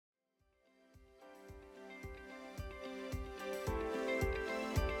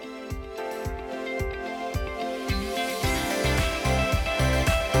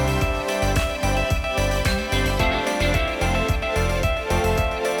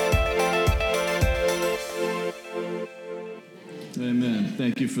Amen.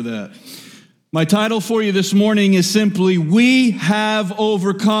 Thank you for that. My title for you this morning is simply, We Have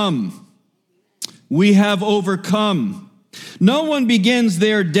Overcome. We have overcome. No one begins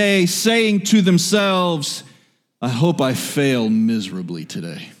their day saying to themselves, I hope I fail miserably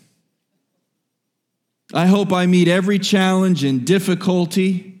today. I hope I meet every challenge and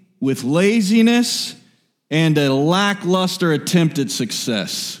difficulty with laziness and a lackluster attempt at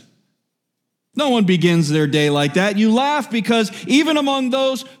success. No one begins their day like that. You laugh because even among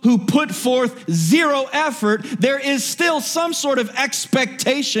those who put forth zero effort, there is still some sort of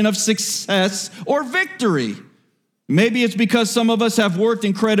expectation of success or victory. Maybe it's because some of us have worked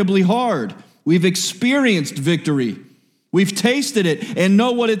incredibly hard. We've experienced victory. We've tasted it and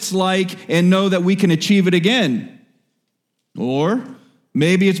know what it's like and know that we can achieve it again. Or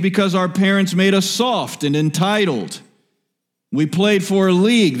maybe it's because our parents made us soft and entitled. We played for a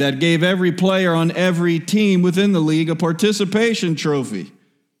league that gave every player on every team within the league a participation trophy.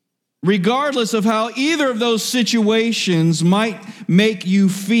 Regardless of how either of those situations might make you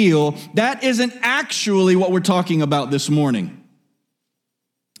feel, that isn't actually what we're talking about this morning.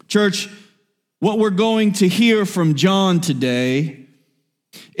 Church, what we're going to hear from John today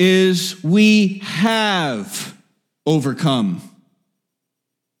is we have overcome.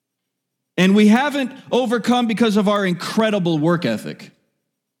 And we haven't overcome because of our incredible work ethic.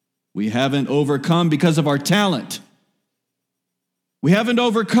 We haven't overcome because of our talent. We haven't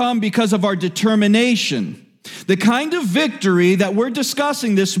overcome because of our determination. The kind of victory that we're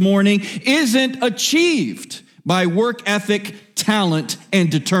discussing this morning isn't achieved by work ethic, talent, and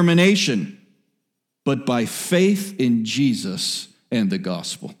determination, but by faith in Jesus and the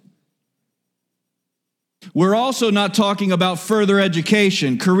gospel. We're also not talking about further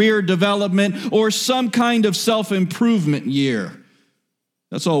education, career development, or some kind of self-improvement year.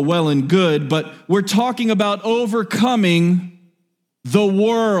 That's all well and good, but we're talking about overcoming the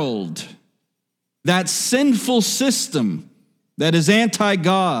world, that sinful system that is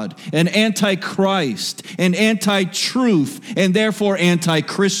anti-God and anti-Christ and anti-truth and therefore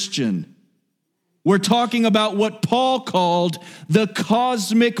anti-Christian. We're talking about what Paul called the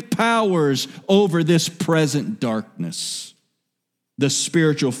cosmic powers over this present darkness, the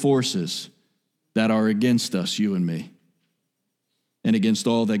spiritual forces that are against us, you and me, and against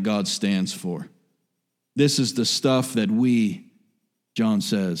all that God stands for. This is the stuff that we, John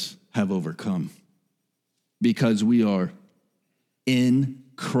says, have overcome because we are in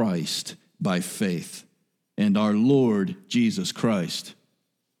Christ by faith, and our Lord Jesus Christ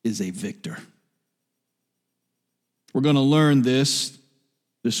is a victor. We're going to learn this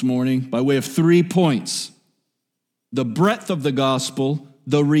morning by way of 3 points: the breadth of the gospel,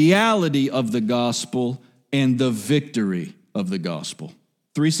 the reality of the gospel, and the victory of the gospel.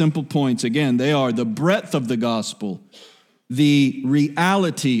 3 simple points. Again, they are the breadth of the gospel, the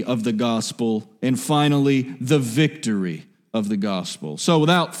reality of the gospel, and finally, the victory of the gospel. So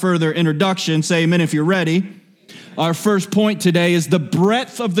without further introduction, say amen if you're ready. Our first point today is the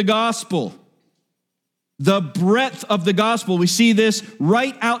breadth of the gospel. The breadth of the gospel. We see this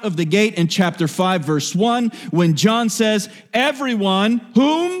right out of the gate in chapter 5, verse 1, when John says, everyone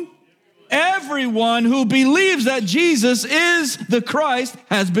who believes that Jesus is the Christ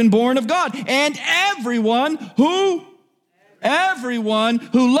has been born of God. And everyone who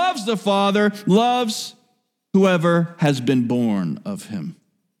loves the Father loves whoever has been born of him.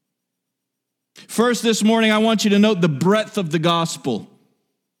 First, this morning, I want you to note the breadth of the gospel.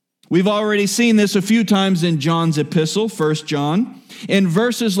 We've already seen this a few times in John's epistle, 1 John, in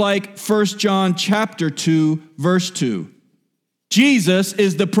verses like 1 John chapter 2, verse 2. Jesus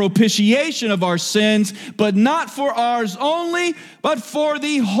is the propitiation of our sins, but not for ours only, but for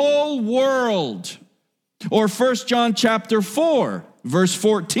the whole world. Or 1 John chapter 4, verse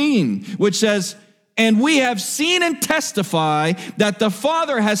 14, which says, and we have seen and testify that the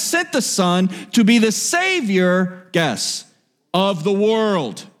Father has sent the Son to be the Savior, guess, of the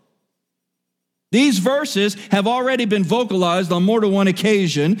world. These verses have already been vocalized on more than one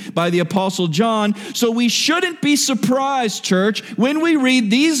occasion by the Apostle John, so we shouldn't be surprised, church, when we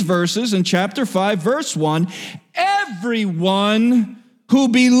read these verses in chapter 5, verse 1, everyone who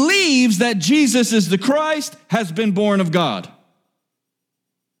believes that Jesus is the Christ has been born of God. A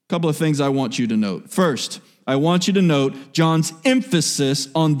couple of things I want you to note. First, I want you to note John's emphasis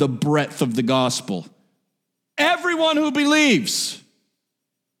on the breadth of the gospel. Everyone who believes.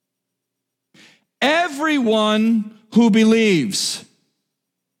 Everyone who believes.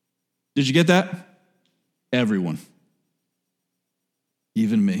 Did you get that? Everyone.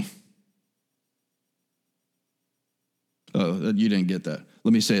 Even me. Oh, you didn't get that.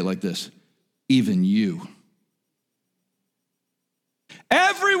 Let me say it like this. Even you.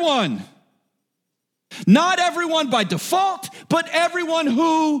 Everyone. Not everyone by default, but everyone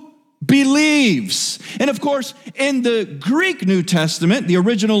who believes. And of course, in the Greek New Testament, the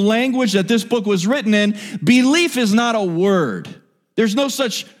original language that this book was written in, belief is not a word. There's no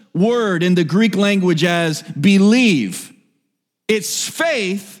such word in the Greek language as believe. It's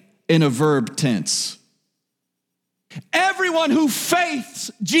faith in a verb tense. Everyone who faiths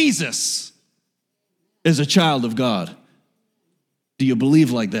Jesus is a child of God. Do you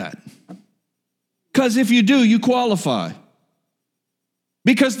believe like that? Because if you do, you qualify.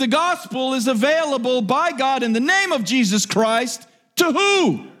 Because the gospel is available by God in the name of Jesus Christ to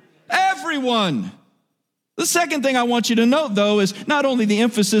who? Everyone. The second thing I want you to note, though, is not only the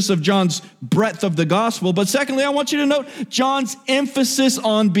emphasis of John's breadth of the gospel, but secondly, I want you to note John's emphasis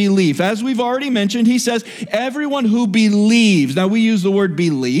on belief. As we've already mentioned, he says, everyone who believes. Now, we use the word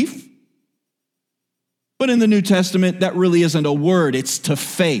belief, but in the New Testament, that really isn't a word. It's to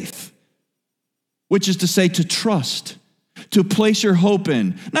faith, which is to say to trust, to place your hope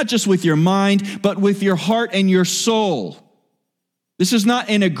in, not just with your mind, but with your heart and your soul. This is not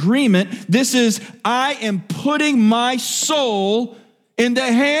an agreement. This is, I am putting my soul in the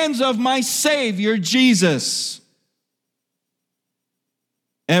hands of my Savior, Jesus.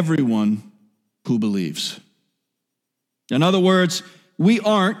 Everyone who believes. In other words,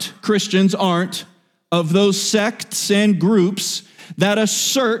 Christians aren't of those sects and groups that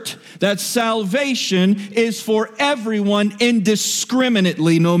assert that salvation is for everyone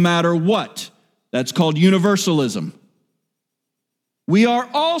indiscriminately, no matter what. That's called universalism. We are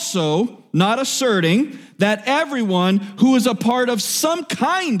also not asserting that everyone who is a part of some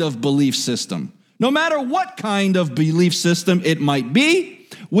kind of belief system, no matter what kind of belief system it might be,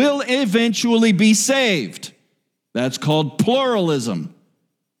 will eventually be saved. That's called pluralism.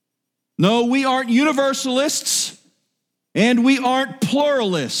 No, we aren't universalists and we aren't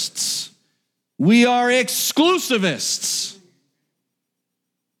pluralists. We are exclusivists.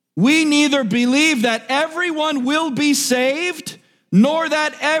 We neither believe that everyone will be saved nor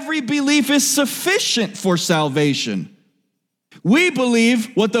that every belief is sufficient for salvation. We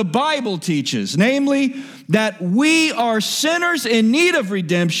believe what the Bible teaches, namely that we are sinners in need of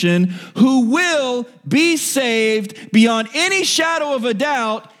redemption who will be saved beyond any shadow of a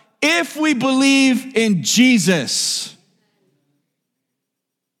doubt if we believe in Jesus.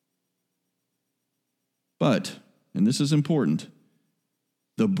 But, and this is important,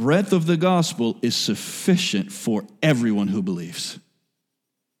 the breadth of the gospel is sufficient for everyone who believes.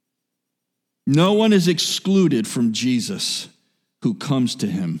 No one is excluded from Jesus who comes to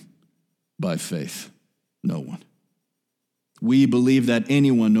him by faith. No one. We believe that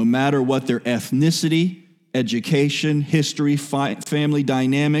anyone, no matter what their ethnicity, education, history, family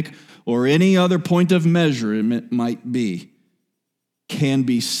dynamic, or any other point of measurement might be, can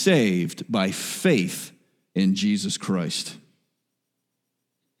be saved by faith in Jesus Christ.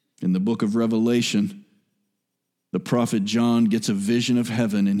 In the book of Revelation, the prophet John gets a vision of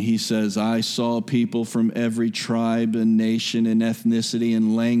heaven, and he says, I saw people from every tribe and nation and ethnicity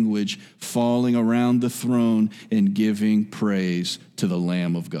and language falling around the throne and giving praise to the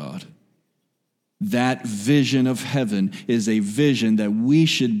Lamb of God. That vision of heaven is a vision that we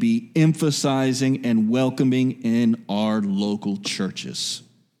should be emphasizing and welcoming in our local churches.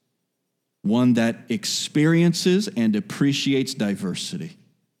 One that experiences and appreciates diversity,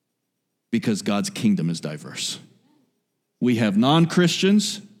 because God's kingdom is diverse. We have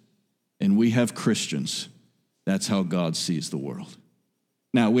non-Christians and we have Christians. That's how God sees the world.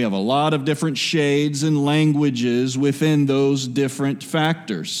 Now, we have a lot of different shades and languages within those different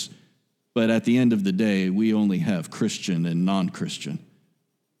factors. But at the end of the day, we only have Christian and non-Christian.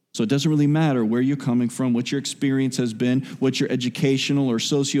 So it doesn't really matter where you're coming from, what your experience has been, what your educational or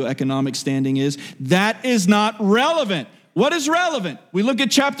socioeconomic standing is. That is not relevant. What is relevant? We look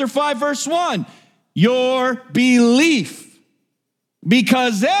at chapter 5, verse 1. Your belief.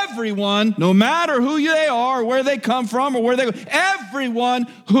 Because everyone, no matter who they are, where they come from, or where they go, everyone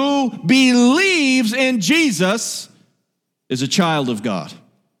who believes in Jesus is a child of God.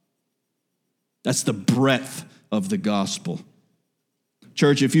 That's the breadth of the gospel.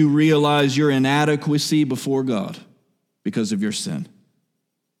 Church, if you realize your inadequacy before God because of your sin,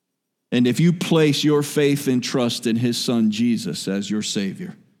 and if you place your faith and trust in his son Jesus as your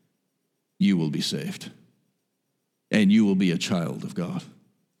Savior, you will be saved. And you will be a child of God.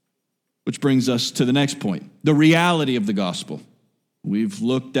 Which brings us to the next point, the reality of the gospel. We've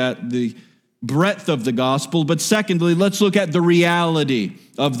looked at the breadth of the gospel, but secondly, let's look at the reality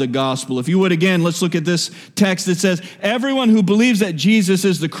of the gospel. If you would again, let's look at this text that says, everyone who believes that Jesus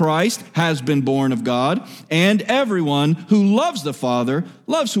is the Christ has been born of God, and everyone who loves the Father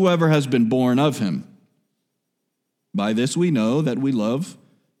loves whoever has been born of him. By this we know that we love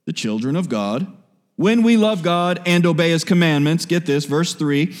the children of God, when we love God and obey his commandments. Get this, verse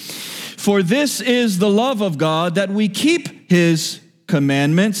 3, for this is the love of God, that we keep his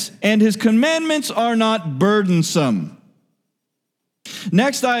commandments, and his commandments are not burdensome.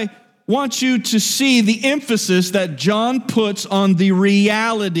 Next, I want you to see the emphasis that John puts on the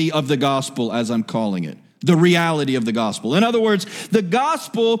reality of the gospel, as I'm calling it. The reality of the gospel. In other words, the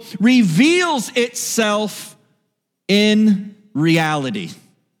gospel reveals itself in reality,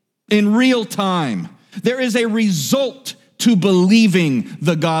 in real time. There is a result to believing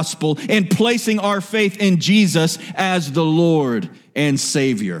the gospel and placing our faith in Jesus as the Lord and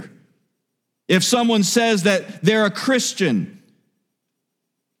Savior. If someone says that they're a Christian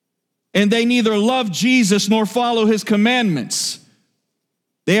and they neither love Jesus nor follow his commandments,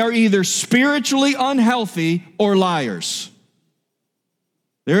 they are either spiritually unhealthy or liars.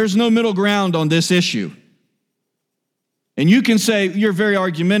 There's no middle ground on this issue. And you can say, you're very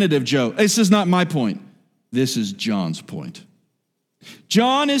argumentative, Joe. This is not my point. This is John's point.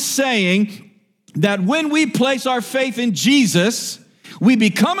 John is saying that when we place our faith in Jesus, we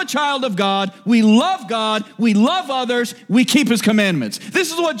become a child of God, we love others, we keep his commandments.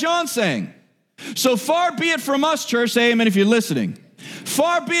 This is what John's saying. So far be it from us, church, say amen if you're listening.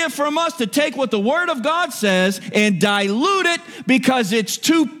 Far be it from us to take what the Word of God says and dilute it because it's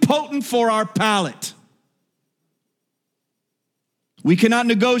too potent for our palate. We cannot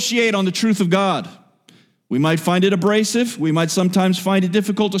negotiate on the truth of God. We might find it abrasive. We might sometimes find it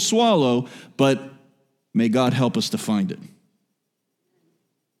difficult to swallow, but may God help us to find it.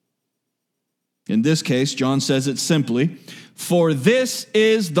 In this case, John says it simply, for this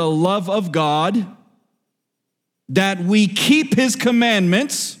is the love of God, that we keep his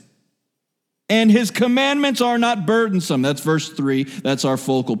commandments, and his commandments are not burdensome. That's verse 3. That's our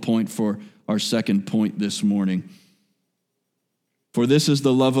focal point for our second point this morning. For this is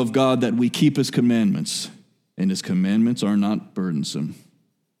the love of God, that we keep his commandments, and his commandments are not burdensome.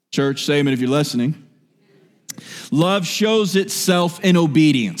 Church, say amen if you're listening. Love shows itself in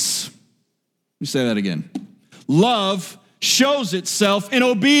obedience. Let me say that again. Love shows itself in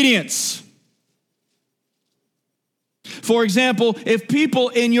obedience. For example, if people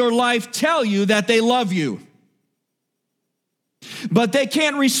in your life tell you that they love you, but they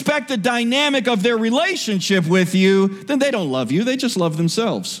can't respect the dynamic of their relationship with you, then they don't love you. They just love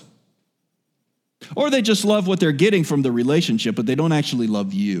themselves. Or they just love what they're getting from the relationship, but they don't actually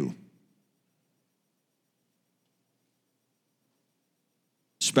love you.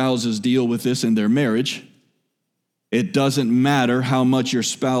 Spouses deal with this in their marriage. It doesn't matter how much your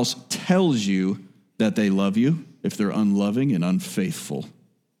spouse tells you that they love you if they're unloving and unfaithful.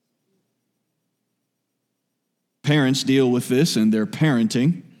 Parents deal with this in their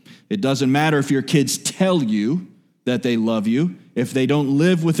parenting. It doesn't matter if your kids tell you that they love you if they don't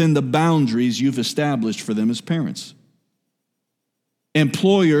live within the boundaries you've established for them as parents.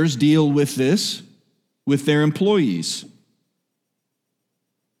 Employers deal with this with their employees.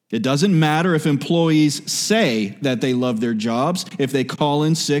 It doesn't matter if employees say that they love their jobs if they call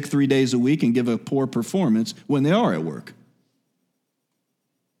in sick 3 days a week and give a poor performance when they are at work.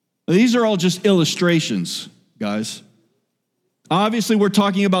 These are all just illustrations, guys. Obviously, we're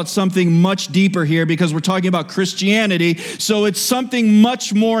talking about something much deeper here because we're talking about Christianity, so it's something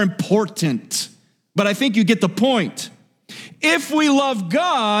much more important. But I think you get the point. If we love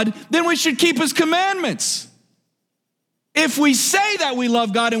God, then we should keep his commandments. If we say that we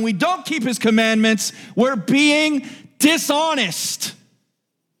love God and we don't keep his commandments, we're being dishonest.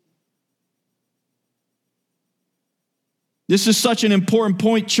 This is such an important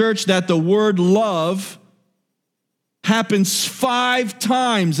point, church, that the word love happens 5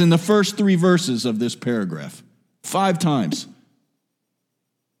 times in the first 3 verses of this paragraph. 5 times.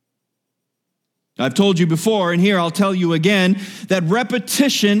 I've told you before, and here I'll tell you again, that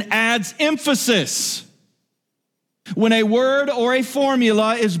repetition adds emphasis. When a word or a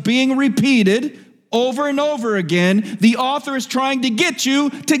formula is being repeated over and over again, the author is trying to get you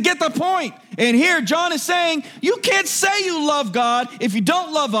to get the point. And here John is saying, you can't say you love God if you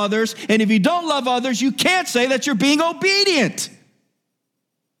don't love others. And if you don't love others, you can't say that you're being obedient.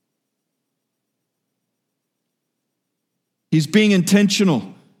 He's being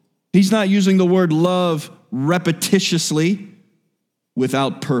intentional. He's not using the word love repetitiously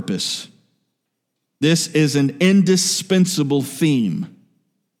without purpose. This is an indispensable theme.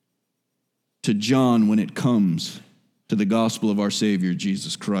 to John when it comes to the gospel of our Savior,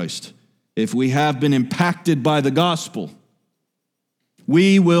 Jesus Christ. If we have been impacted by the gospel,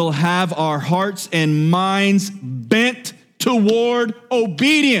 we will have our hearts and minds bent toward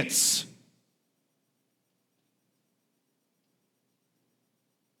obedience.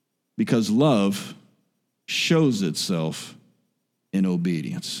 Because love shows itself in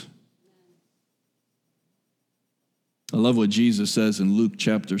obedience. I love what Jesus says in Luke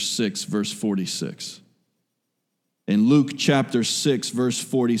chapter 6, verse 46. In Luke chapter 6, verse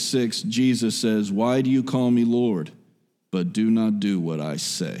 46, Jesus says, "Why do you call me Lord, but do not do what I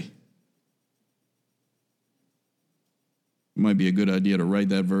say?" It might be a good idea to write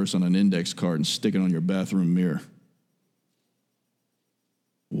that verse on an index card and stick it on your bathroom mirror.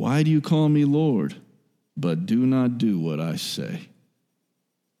 Why do you call me Lord, but do not do what I say?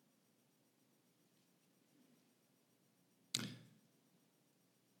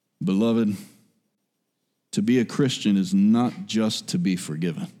 Beloved, to be a Christian is not just to be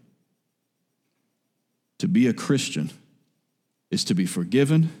forgiven. To be a Christian is to be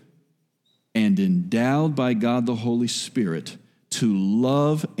forgiven and endowed by God the Holy Spirit to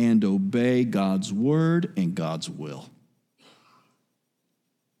love and obey God's word and God's will.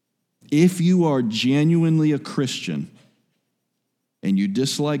 If you are genuinely a Christian and you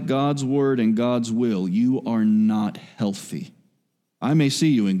dislike God's word and God's will, you are not healthy. I may see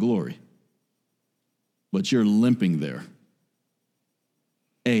you in glory, but you're limping there.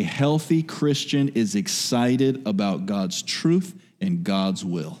 A healthy Christian is excited about God's truth and God's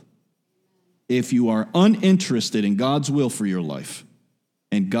will. If you are uninterested in God's will for your life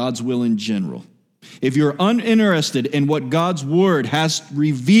and God's will in general, if you're uninterested in what God's word has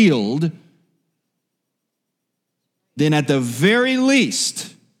revealed, then at the very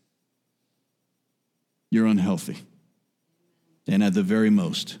least, you're unhealthy. And at the very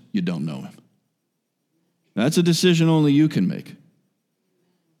most, you don't know him. That's a decision only you can make.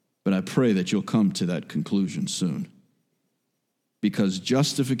 But I pray that you'll come to that conclusion soon. Because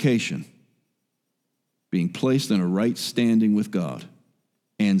justification, being placed in a right standing with God,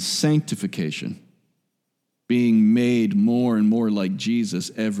 and sanctification, being made more and more like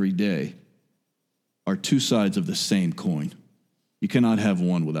Jesus every day, are two sides of the same coin. You cannot have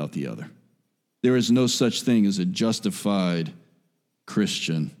one without the other. There is no such thing as a justified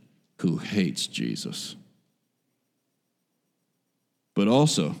Christian who hates Jesus. But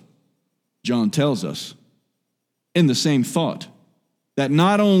also, John tells us in the same thought that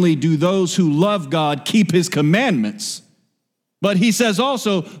not only do those who love God keep his commandments, but he says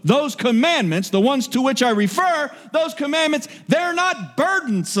also those commandments, the ones to which I refer, those commandments, they're not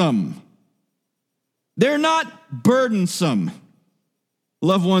burdensome. They're not burdensome.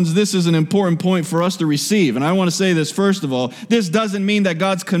 Loved ones, this is an important point for us to receive. And I want to say this first of all. This doesn't mean that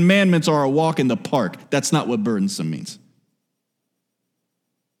God's commandments are a walk in the park. That's not what burdensome means.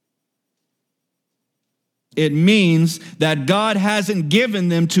 It means that God hasn't given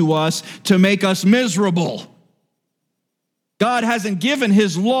them to us to make us miserable. God hasn't given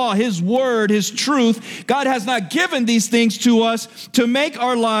his law, his word, his truth. God has not given these things to us to make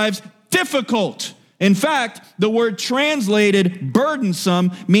our lives difficult. In fact, the word translated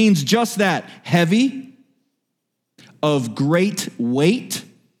burdensome means just that: heavy, of great weight,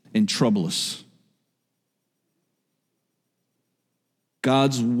 and troublous.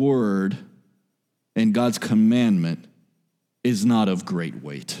 God's word and God's commandment is not of great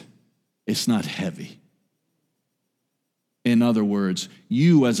weight. It's not heavy. In other words,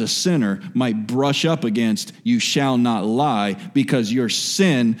 you as a sinner might brush up against "you shall not lie" because your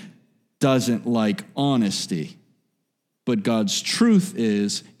sin doesn't like honesty. But God's truth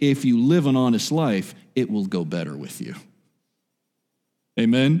is, if you live an honest life, it will go better with you.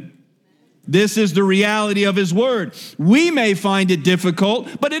 Amen? This is the reality of his word. We may find it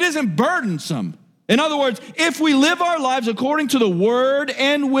difficult, but it isn't burdensome. In other words, if we live our lives according to the word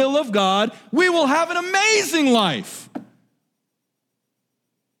and will of God, we will have an amazing life.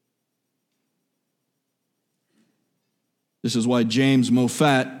 This is why James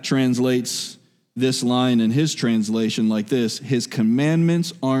Moffat translates this line in his translation like this: his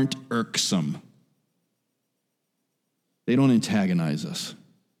commandments aren't irksome. They don't antagonize us.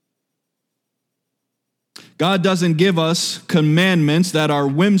 God doesn't give us commandments that are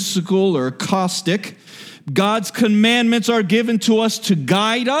whimsical or caustic. God's commandments are given to us to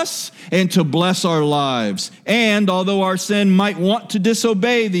guide us and to bless our lives. And although our sin might want to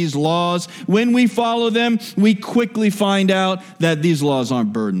disobey these laws, when we follow them, we quickly find out that these laws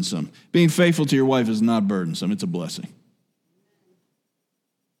aren't burdensome. Being faithful to your wife is not burdensome. It's a blessing.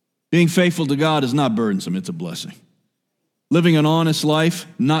 Being faithful to God is not burdensome. It's a blessing. living an honest life,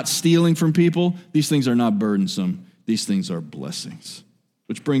 not stealing from people, these things are not burdensome. These things are blessings.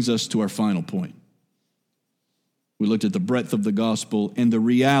 Which brings us to our final point. We looked at the breadth of the gospel and the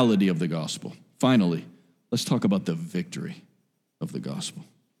reality of the gospel. Finally, let's talk about the victory of the gospel.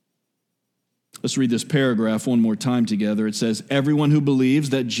 Let's read this paragraph one more time together. It says, everyone who believes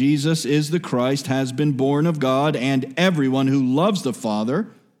that Jesus is the Christ has been born of God, and everyone who loves the Father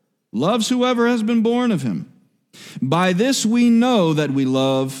loves whoever has been born of him. By this we know that we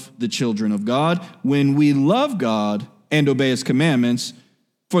love the children of God, when we love God and obey his commandments,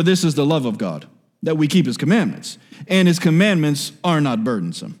 for this is the love of God, that we keep his commandments, and his commandments are not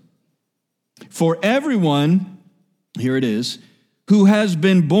burdensome. For everyone, here it is, who has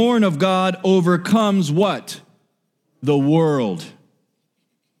been born of God overcomes what? The world.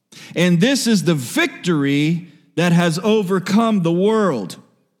 And this is the victory that has overcome the world,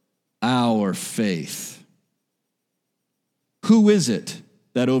 our faith. Who is it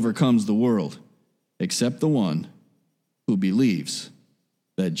that overcomes the world except the one who believes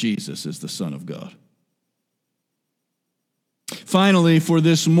that Jesus is the Son of God? Finally, for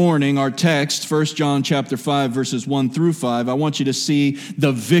this morning, our text, 1 John chapter 5, verses 1 through 5, I want you to see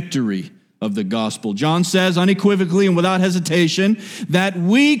the victory of the gospel. John says unequivocally and without hesitation that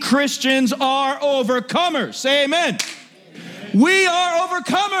we Christians are overcomers. Say amen. Amen. We are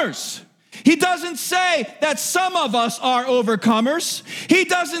overcomers. He doesn't say that some of us are overcomers. He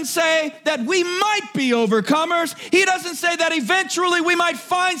doesn't say that we might be overcomers. He doesn't say that eventually we might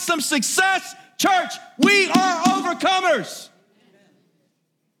find some success. Church, we are overcomers.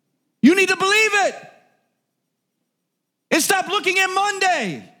 You need to believe it. And stop looking at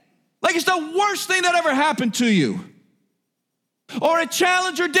Monday like it's the worst thing that ever happened to you, or a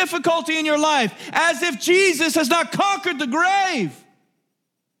challenge or difficulty in your life, as if Jesus has not conquered the grave.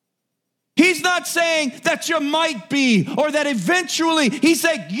 He's not saying that you might be or that eventually. He's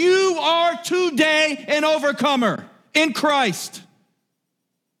saying you are today an overcomer in Christ.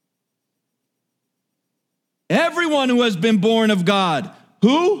 Everyone who has been born of God.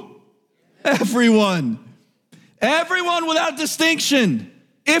 Who? Everyone. Everyone without distinction.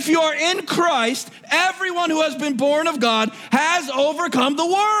 If you are in Christ, everyone who has been born of God has overcome the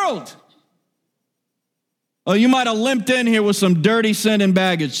world. Oh, you might have limped in here with some dirty sin and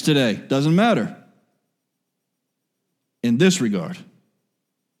baggage today. Doesn't matter. In this regard,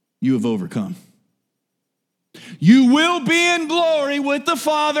 you have overcome. You will be in glory with the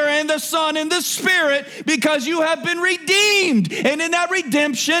Father and the Son and the Spirit because you have been redeemed. And in that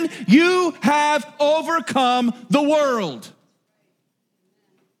redemption, you have overcome the world.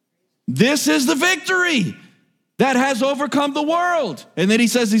 This is the victory that has overcome the world. And then he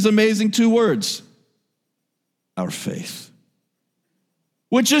says these amazing two words. Our faith.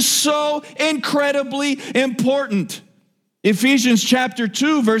 Which is so incredibly important. Ephesians chapter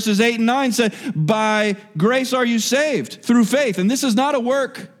 2, verses 8 and 9 said, by grace are you saved through faith. And this is not a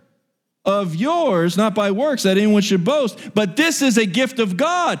work of yours, not by works that anyone should boast, but this is a gift of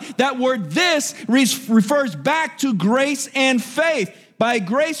God. That word this refers back to grace and faith. By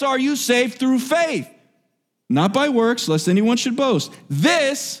grace are you saved through faith, not by works, lest anyone should boast.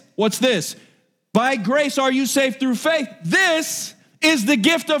 This, what's this? By grace are you saved through faith. This is the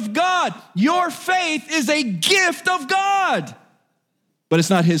gift of God. Your faith is a gift of God. But it's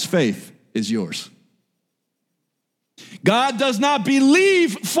not his faith, it's yours. God does not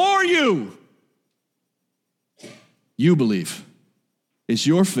believe for you. You believe. It's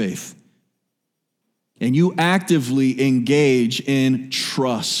your faith. And you actively engage in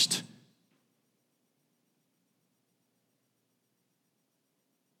trust.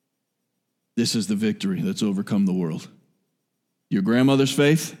 This is the victory that's overcome the world. Your grandmother's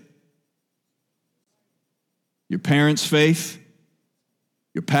faith, your parents' faith,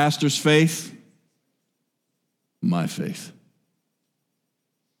 your pastor's faith, my faith.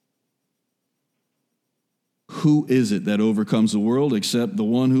 Who is it that overcomes the world except the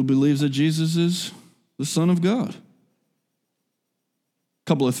one who believes that Jesus is the Son of God? A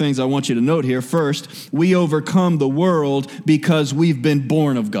couple of things I want you to note here. First, we overcome the world because we've been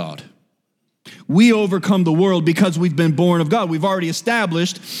born of God. We overcome the world because we've been born of God. We've already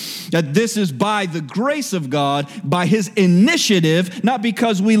established that this is by the grace of God, by his initiative, not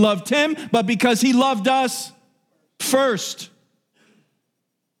because we loved him, but because he loved us first.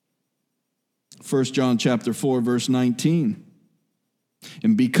 1 John chapter 4, verse 19.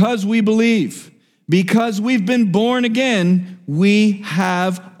 And because we believe, because we've been born again, we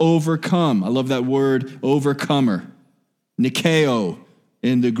have overcome. I love that word, overcomer. Nikeo.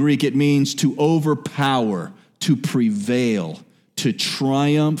 In the Greek, it means to overpower, to prevail, to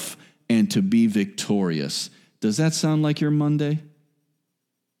triumph, and to be victorious. Does that sound like your Monday?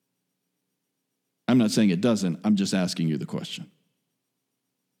 I'm not saying it doesn't. I'm just asking you the question.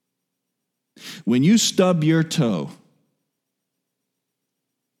 When you stub your toe,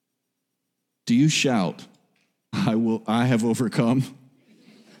 do you shout, I have overcome?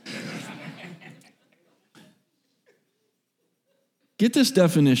 Get this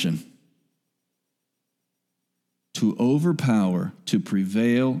definition. To overpower, to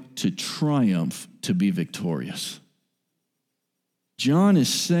prevail, to triumph, to be victorious. John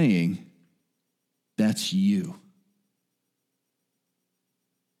is saying, that's you.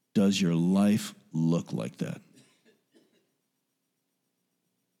 Does your life look like that?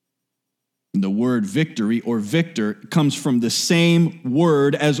 The word victory or victor comes from the same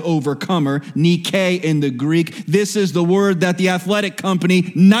word as overcomer, Nike in the Greek. This is the word that the athletic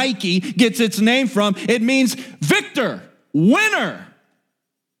company Nike gets its name from. It means victor, winner.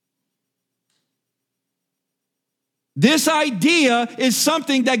 This idea is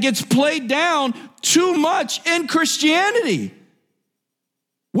something that gets played down too much in Christianity.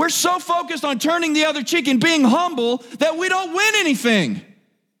 We're so focused on turning the other cheek and being humble that we don't win anything.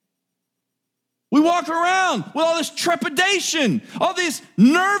 We walk around with all this trepidation, all this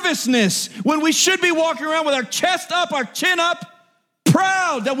nervousness, when we should be walking around with our chest up, our chin up,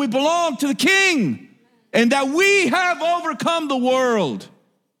 proud that we belong to the King and that we have overcome the world.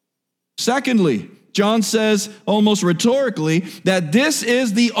 Secondly, John says almost rhetorically that this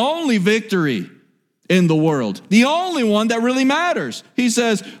is the only victory in the world, the only one that really matters. He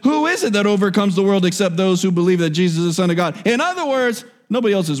says, who is it that overcomes the world except those who believe that Jesus is the Son of God? In other words,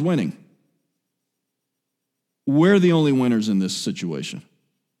 nobody else is winning. We're the only winners in this situation.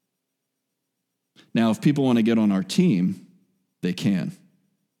 Now, if people want to get on our team, they can,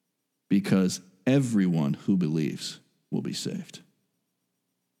 because everyone who believes will be saved.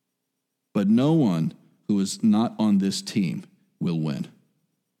 But no one who is not on this team will win.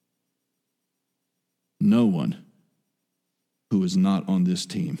 No one who is not on this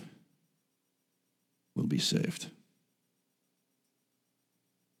team will be saved.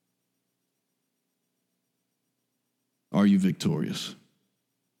 Are you victorious?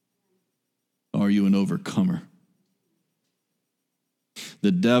 Are you an overcomer?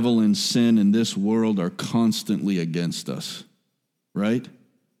 The devil and sin in this world are constantly against us, right?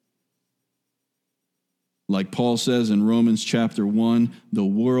 Like Paul says in Romans chapter 1, the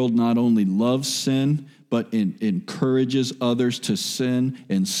world not only loves sin, but encourages others to sin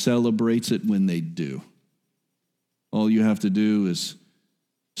and celebrates it when they do. All you have to do is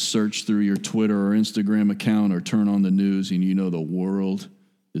search through your Twitter or Instagram account or turn on the news and you know the world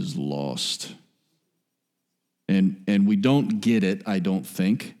is lost. And we don't get it, I don't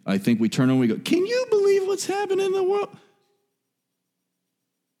think. I think we turn on and we go, can you believe what's happening in the world?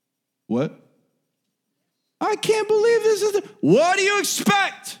 What? I can't believe this is what do you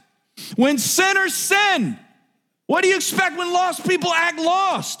expect when sinners sin? What do you expect when lost people act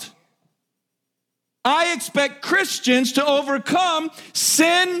lost? I expect Christians to overcome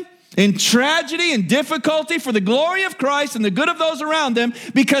sin and tragedy and difficulty for the glory of Christ and the good of those around them,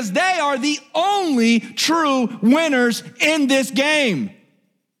 because they are the only true winners in this game.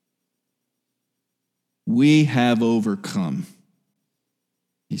 We have overcome,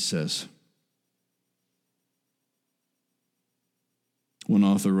 he says. One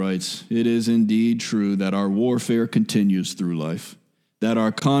author writes, it is indeed true that our warfare continues through life, that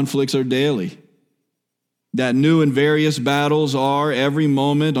our conflicts are daily, that new and various battles are every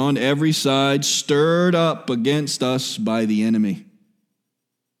moment on every side stirred up against us by the enemy.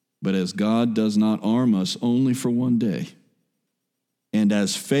 But as God does not arm us only for one day, and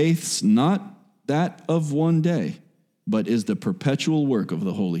as faith's not that of one day, but is the perpetual work of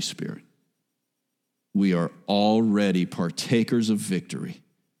the Holy Spirit, we are already partakers of victory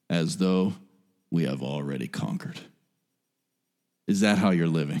as though we have already conquered. Is that how you're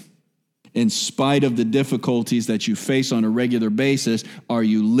living? In spite of the difficulties that you face on a regular basis, are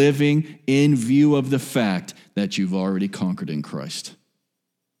you living in view of the fact that you've already conquered in Christ?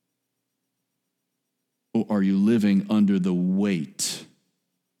 Or are you living under the weight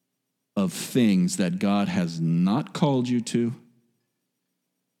of things that God has not called you to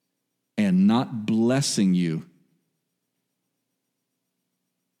and not blessing you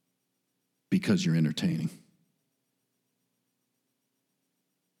because you're entertaining?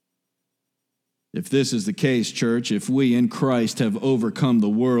 If this is the case, church, if we in Christ have overcome the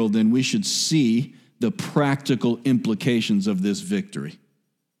world, then we should see the practical implications of this victory.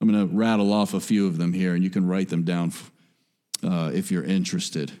 I'm going to rattle off a few of them here, and you can write them down if you're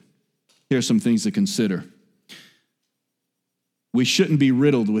interested. Here's some things to consider. We shouldn't be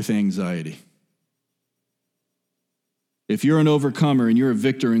riddled with anxiety. If you're an overcomer and you're a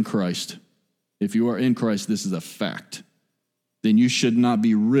victor in Christ, if you are in Christ, this is a fact, then you should not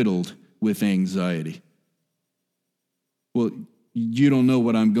be riddled with anxiety. Well, you don't know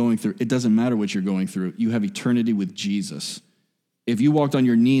what I'm going through. It doesn't matter what you're going through. You have eternity with Jesus. If you walked on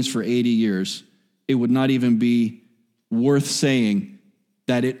your knees for 80 years, it would not even be worth saying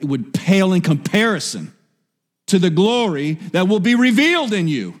that it would pale in comparison to the glory that will be revealed in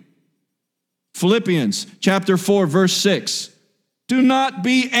you. Philippians chapter 4, verse 6. Do not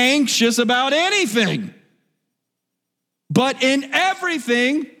be anxious about anything, but in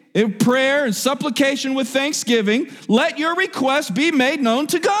everything, in prayer and supplication with thanksgiving, let your requests be made known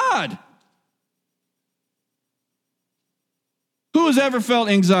to God. Who has ever felt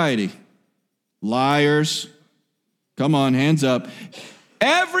anxiety? Liars. Come on, hands up.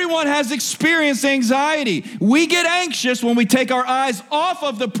 Everyone has experienced anxiety. We get anxious when we take our eyes off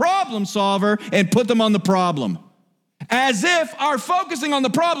of the problem solver and put them on the problem, as if our focusing on the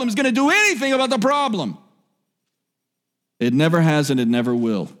problem is going to do anything about the problem. It never has and it never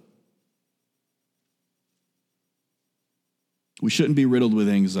will. We shouldn't be riddled with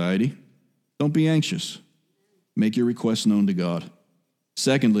anxiety. Don't be anxious. Make your requests known to God.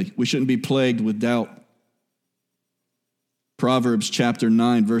 Secondly, we shouldn't be plagued with doubt. Proverbs chapter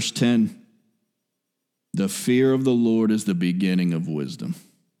 9, verse 10. The fear of the Lord is the beginning of wisdom.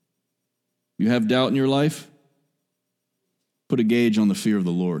 You have doubt in your life? Put a gauge on the fear of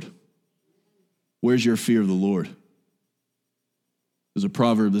the Lord. Where's your fear of the Lord? There's a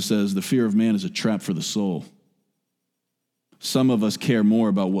proverb that says, the fear of man is a trap for the soul. Some of us care more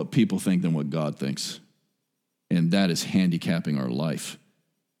about what people think than what God thinks. And that is handicapping our life.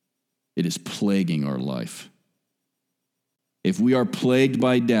 It is plaguing our life. If we are plagued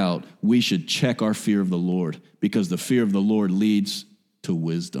by doubt, we should check our fear of the Lord, because the fear of the Lord leads to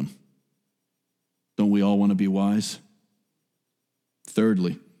wisdom. Don't we all want to be wise?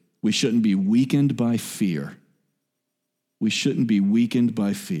 Thirdly, we shouldn't be weakened by fear. We shouldn't be weakened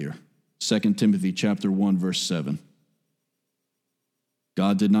by fear. 2 Timothy chapter 1, verse 7.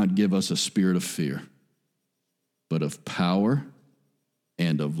 God did not give us a spirit of fear, but of power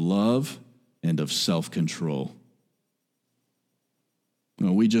and of love and of self-control.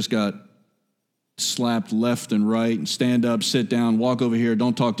 We just got slapped left and right, and stand up, sit down, walk over here,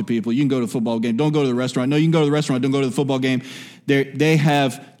 don't talk to people. You can go to the football game, don't go to the restaurant. No, you can go to the restaurant, don't go to the football game. They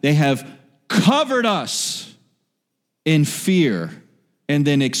have covered us in fear and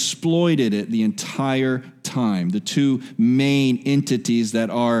then exploited it the entire time. The two main entities that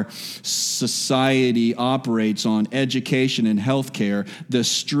our society operates on, education and healthcare, the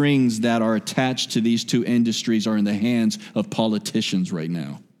strings that are attached to these two industries are in the hands of politicians right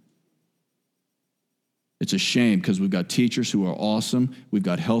now. It's a shame, because we've got teachers who are awesome, we've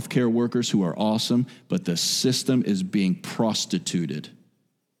got healthcare workers who are awesome, but the system is being prostituted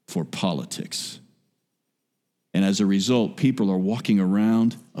for politics. And as a result, people are walking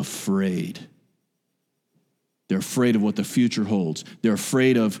around afraid. They're afraid of what the future holds. They're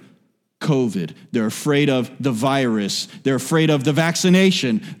afraid of COVID. They're afraid of the virus. They're afraid of the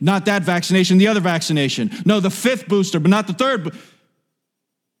vaccination. Not that vaccination, the other vaccination. No, the fifth booster, but not the third.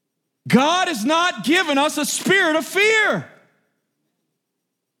 God has not given us a spirit of fear.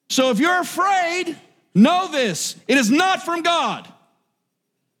 So if you're afraid, know this. It is not from God.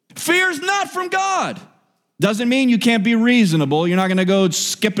 Fear is not from God. Doesn't mean you can't be reasonable. You're not going to go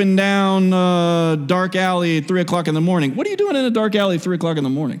skipping down a dark alley at 3 o'clock in the morning. What are you doing in a dark alley at 3 o'clock in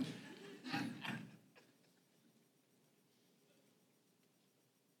the morning?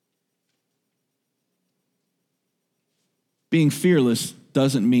 Being fearless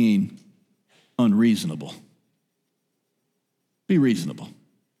doesn't mean unreasonable. Be reasonable,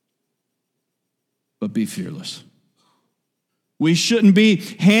 but be fearless. We shouldn't be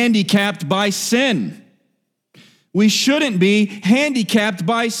handicapped by sin. We shouldn't be handicapped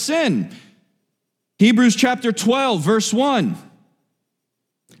by sin. Hebrews chapter 12, verse 1.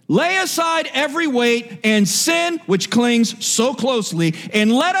 Lay aside every weight and sin which clings so closely,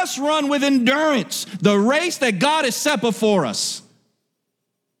 and let us run with endurance the race that God has set before us.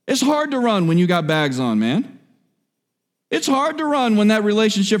 It's hard to run when you got bags on, man. It's hard to run when that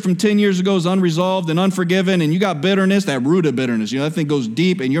relationship from 10 years ago is unresolved and unforgiven, and you got bitterness, that root of bitterness. That thing goes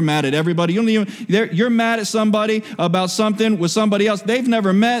deep, and you're mad at everybody. You're mad at somebody about something with somebody else. They've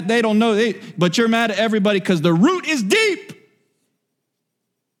never met. They don't know. But you're mad at everybody because the root is deep.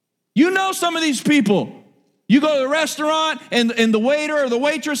 You know some of these people. You go to the restaurant, and the waiter or the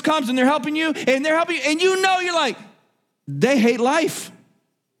waitress comes, and they're helping you, and you're like, they hate life.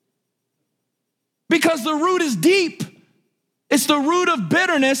 Because the root is deep. It's the root of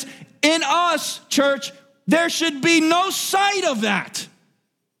bitterness in us, church. There should be no sight of that.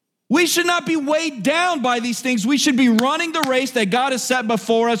 We should not be weighed down by these things. We should be running the race that God has set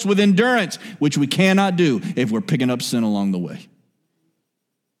before us with endurance, which we cannot do if we're picking up sin along the way.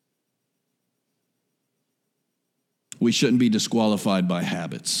 We shouldn't be disqualified by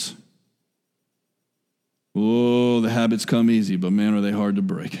habits. Oh, the habits come easy, but man, are they hard to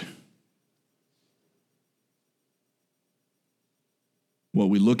break. What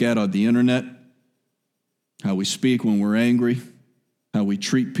we look at on the internet, how we speak when we're angry, how we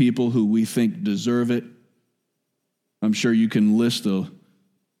treat people who we think deserve it. I'm sure you can list a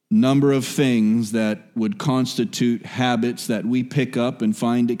number of things that would constitute habits that we pick up and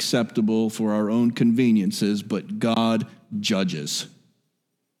find acceptable for our own conveniences, but God judges.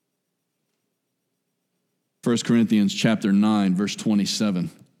 1 Corinthians chapter 9, verse 27.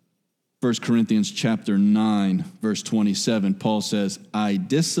 1 Corinthians chapter 9, verse 27, Paul says, I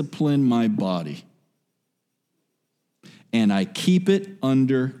discipline my body, and I keep it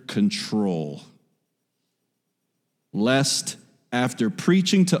under control, lest after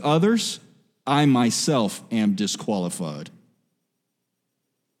preaching to others, I myself am disqualified.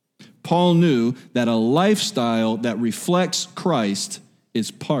 Paul knew that a lifestyle that reflects Christ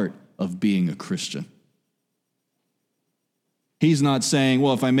is part of being a Christian. He's not saying,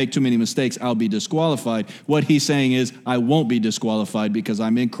 well, if I make too many mistakes, I'll be disqualified. What he's saying is, I won't be disqualified because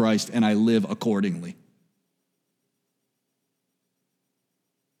I'm in Christ and I live accordingly.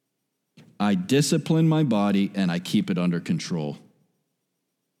 I discipline my body and I keep it under control.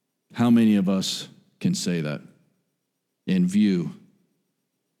 How many of us can say that in view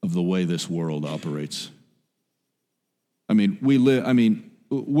of the way this world operates? We live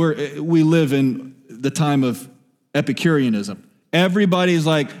in the time of Epicureanism. Everybody's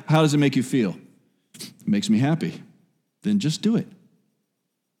like, how does it make you feel? It makes me happy. Then just do it.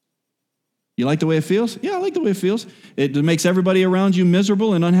 You like the way it feels? Yeah, I like the way it feels. It makes everybody around you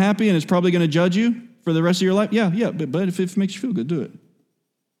miserable and unhappy, and it's probably going to judge you for the rest of your life. Yeah, but if it makes you feel good, do it.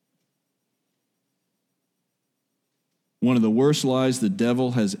 One of the worst lies the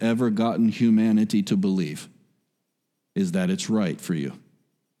devil has ever gotten humanity to believe is that it's right for you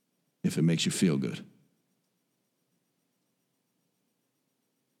if it makes you feel good.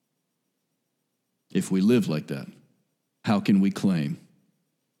 If we live like that, how can we claim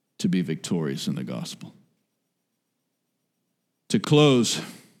to be victorious in the gospel? To close,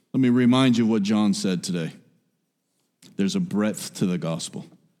 let me remind you what John said today. There's a breadth to the gospel.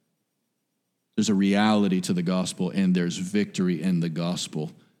 There's a reality to the gospel, and there's victory in the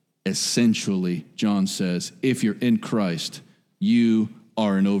gospel. Essentially, John says, if you're in Christ, you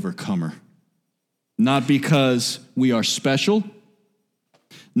are an overcomer. Not because we are special,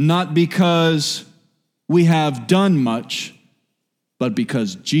 not because we have done much, but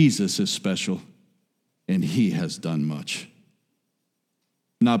because Jesus is special and he has done much.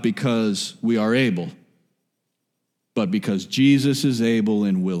 Not because we are able, but because Jesus is able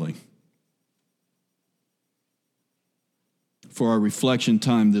and willing. For our reflection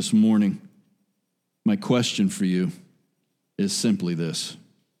time this morning, my question for you is simply this.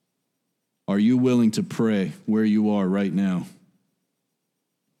 Are you willing to pray where you are right now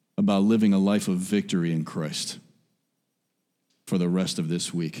about living a life of victory in Christ for the rest of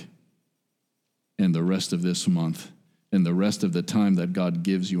this week and the rest of this month and the rest of the time that God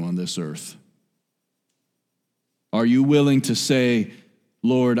gives you on this earth? Are you willing to say,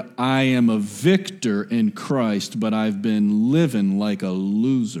 Lord, I am a victor in Christ, but I've been living like a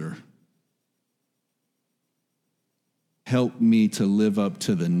loser. Help me to live up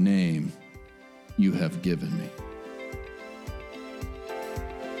to the name you have given me.